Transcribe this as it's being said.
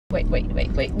Wait.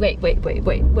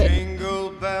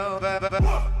 Jingle bell,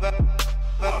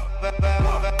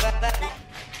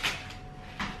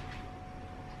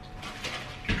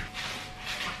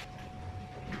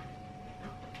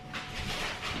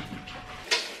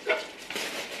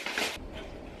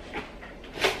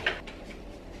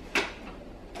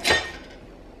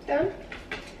 Done?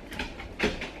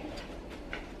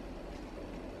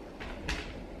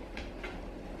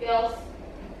 Girls.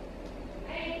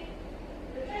 Hey,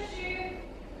 refresh you.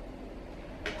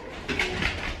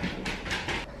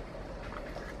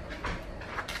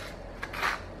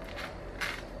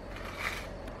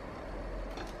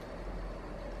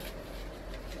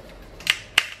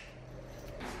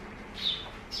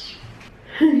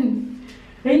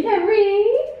 Hey, Harry.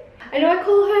 I know I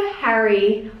call her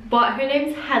Harry, but her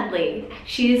name's Hadley.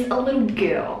 She's a little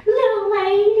girl. Little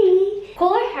lady.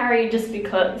 Call her Harry just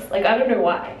because, like, I don't know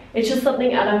why. It's just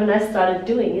something Adam and I started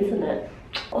doing, isn't it?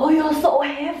 Oh, you're so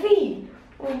heavy.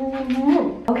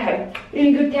 Okay, you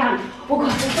need to go down. Oh God,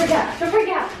 don't freak out, don't freak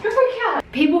out, don't freak out.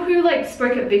 People who like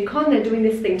spoke at VidCon, they're doing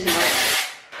this thing tonight.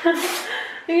 I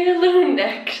need a little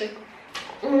neck.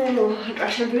 Oh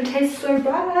gosh, my food tastes so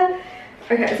bad.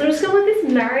 Okay, so I'm just gonna let this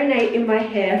marinate in my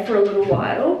hair for a little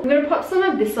while. I'm gonna pop some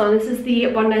of this on. This is the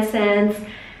Bondi Sands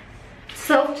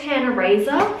Self-Tan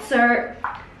Eraser. So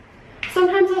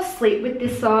sometimes I'll sleep with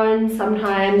this on,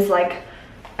 sometimes like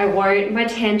I won't. My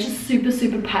tan's just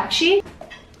super patchy.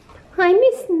 Hi,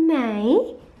 Miss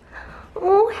May.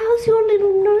 Oh, how's your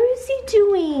little nosy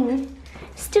doing?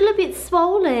 Still a bit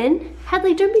swollen.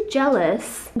 Hadley, don't be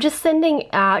jealous. I'm just sending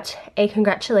out a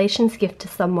congratulations gift to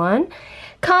someone.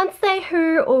 Can't say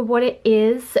who or what it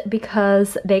is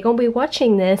because they're gonna be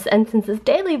watching this, and since it's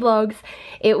daily vlogs,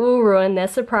 it will ruin their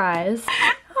surprise.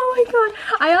 Oh my God.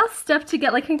 I asked Steph to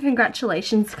get like a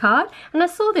congratulations card, and I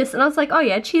saw this and I was like, oh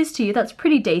yeah, cheers to you, that's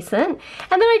pretty decent. And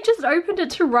then I just opened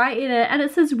it to write in it, and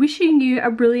it says, wishing you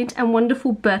a brilliant and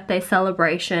wonderful birthday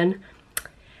celebration.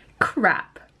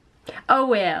 Crap. Oh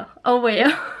well, oh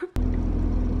well.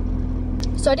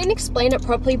 So I didn't explain it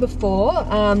properly before.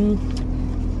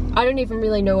 I don't even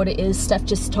really know what it is. Steph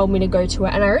just told me to go to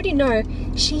it, and I already know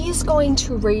she is going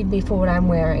to read me for what I'm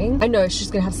wearing. I know she's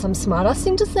gonna have some smart ass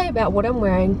thing to say about what I'm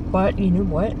wearing, but you know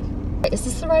what? Wait, is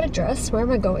this the right address? Where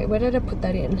am I going? Where did I put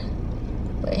that in?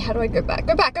 Wait, how do I go back?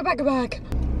 Go back, go back, go back!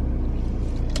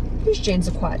 These jeans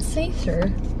are quite see-through.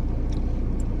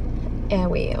 Ah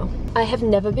well. I have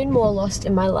never been more lost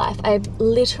in my life. I've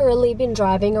literally been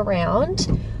driving around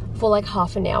for like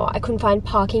half an hour. I couldn't find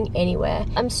parking anywhere.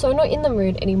 I'm so not in the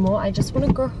mood anymore. I just want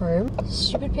to go home.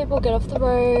 Stupid people, get off the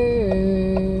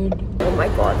road. Oh my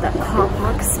God, that car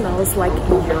park smells like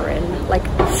urine, like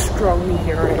strong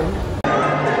urine.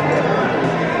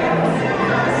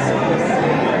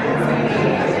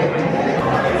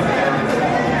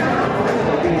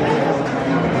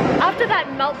 After that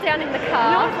meltdown in the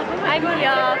car, I'm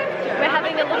here. We're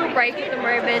having a little break at the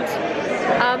moment.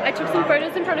 I took some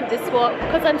photos in front of this wall.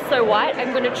 Because I'm so white,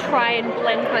 I'm going to try and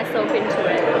blend myself into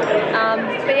it.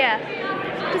 But yeah,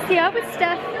 just here with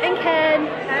Steph and Ken,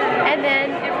 and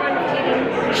then everyone eating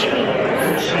cheese.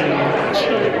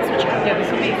 Cheese, which yeah,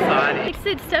 this will be exciting.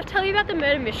 Did Steph tell you about the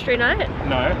murder mystery night?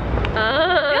 No.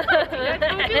 I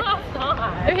told you last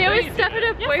night. I'm here with Steph and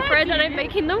her boyfriend, and I'm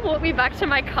making them walk me back to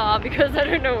my car because I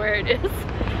don't know where it is.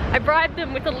 I bribed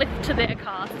them with a lift to their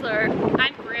car, so...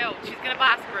 And grilled. She's gonna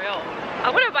buy us grilled. I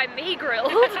want to buy me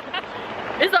grilled. Is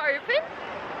it open?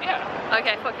 Yeah.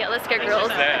 Okay, fuck yeah, let's get grilled.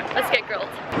 Let's get grilled.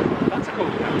 That's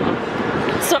cool.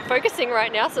 It's not focusing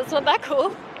right now, so it's not that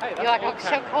cool. Hey, You're like, I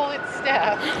shall call it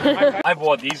Steph. I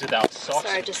wore these without socks.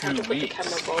 Sorry, I just had to put the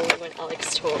camera rolling when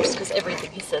Alex talks because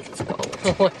everything he says is gold.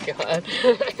 Oh my God.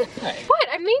 Hey. What?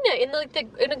 I mean it in like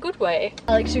in a good way.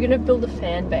 Alex, you're gonna build a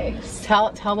fan base. Tell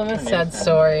them a sad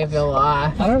story of your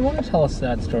life. I don't want to tell a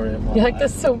sad story of my You're like, life.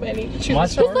 there's so many. My It's like I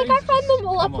stories? find them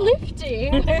all Come on.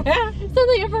 uplifting. So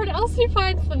that everyone else who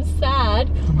finds them sad.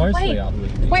 Mostly Wait.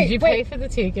 uplifting. Wait, Did you pay for the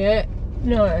ticket?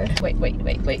 No. Wait.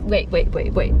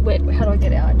 How do I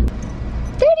get out?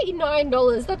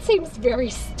 $39, that seems very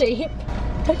steep.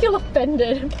 I feel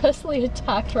offended and personally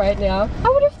attacked right now. I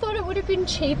would have thought it would have been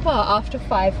cheaper after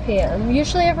 5 PM.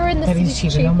 Usually everywhere in the That city is is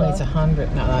cheaper. cheaper. Normally it's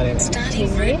 100. No, that is.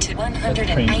 Starting route to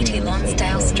 180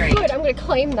 Lonsdale Street. Good, I'm gonna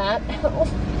claim that.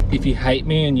 If you hate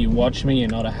me and you watch me, you're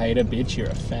not a hater, bitch, you're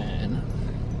a fan.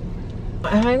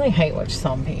 I only hate watch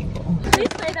some people. Please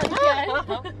say that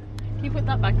again. Can you put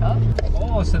that back up?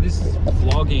 Oh, so this is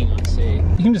vlogging, I see.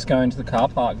 You can just go into the car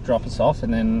park, drop us off,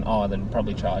 and then, then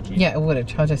probably charge you. Yeah, it would have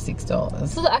charged us $6.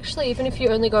 So actually, even if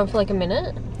you're only going for like a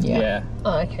minute? Yeah.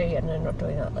 Oh, okay, yeah, no, not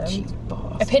doing that then. Cheap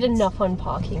boss. I paid enough on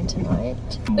parking tonight.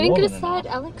 We didn't get a sad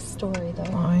Alex story though.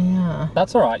 Oh, yeah.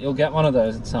 That's alright, you'll get one of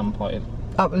those at some point.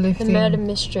 The Uplifting. murder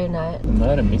mystery night. The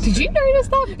murder mystery. Did you notice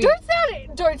that?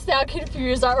 Don't sound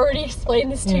confused. I already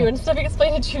explained this to you and stuff. I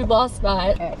explained it to you last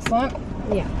night. Excellent.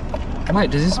 Yeah.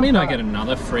 Wait, does this mean I get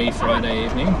another free Friday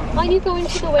evening? Are you going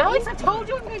to the wedding? Alex, I told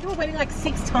you I'm going to a wedding like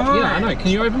 6 times. Yeah, I know.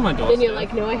 Can you open my door? Then you're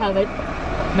like, no, I haven't.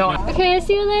 No. Okay,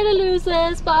 see you later,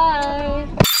 losers. Bye.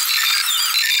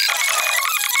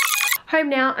 Home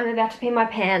now. I'm about to pee my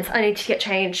pants. I need to get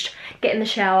changed, get in the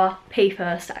shower, pee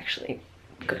first, actually.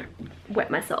 Gotta wet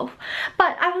myself.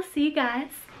 But I will see you guys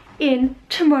in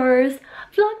tomorrow's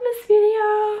Vlogmas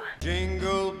video.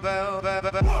 Jingle bell.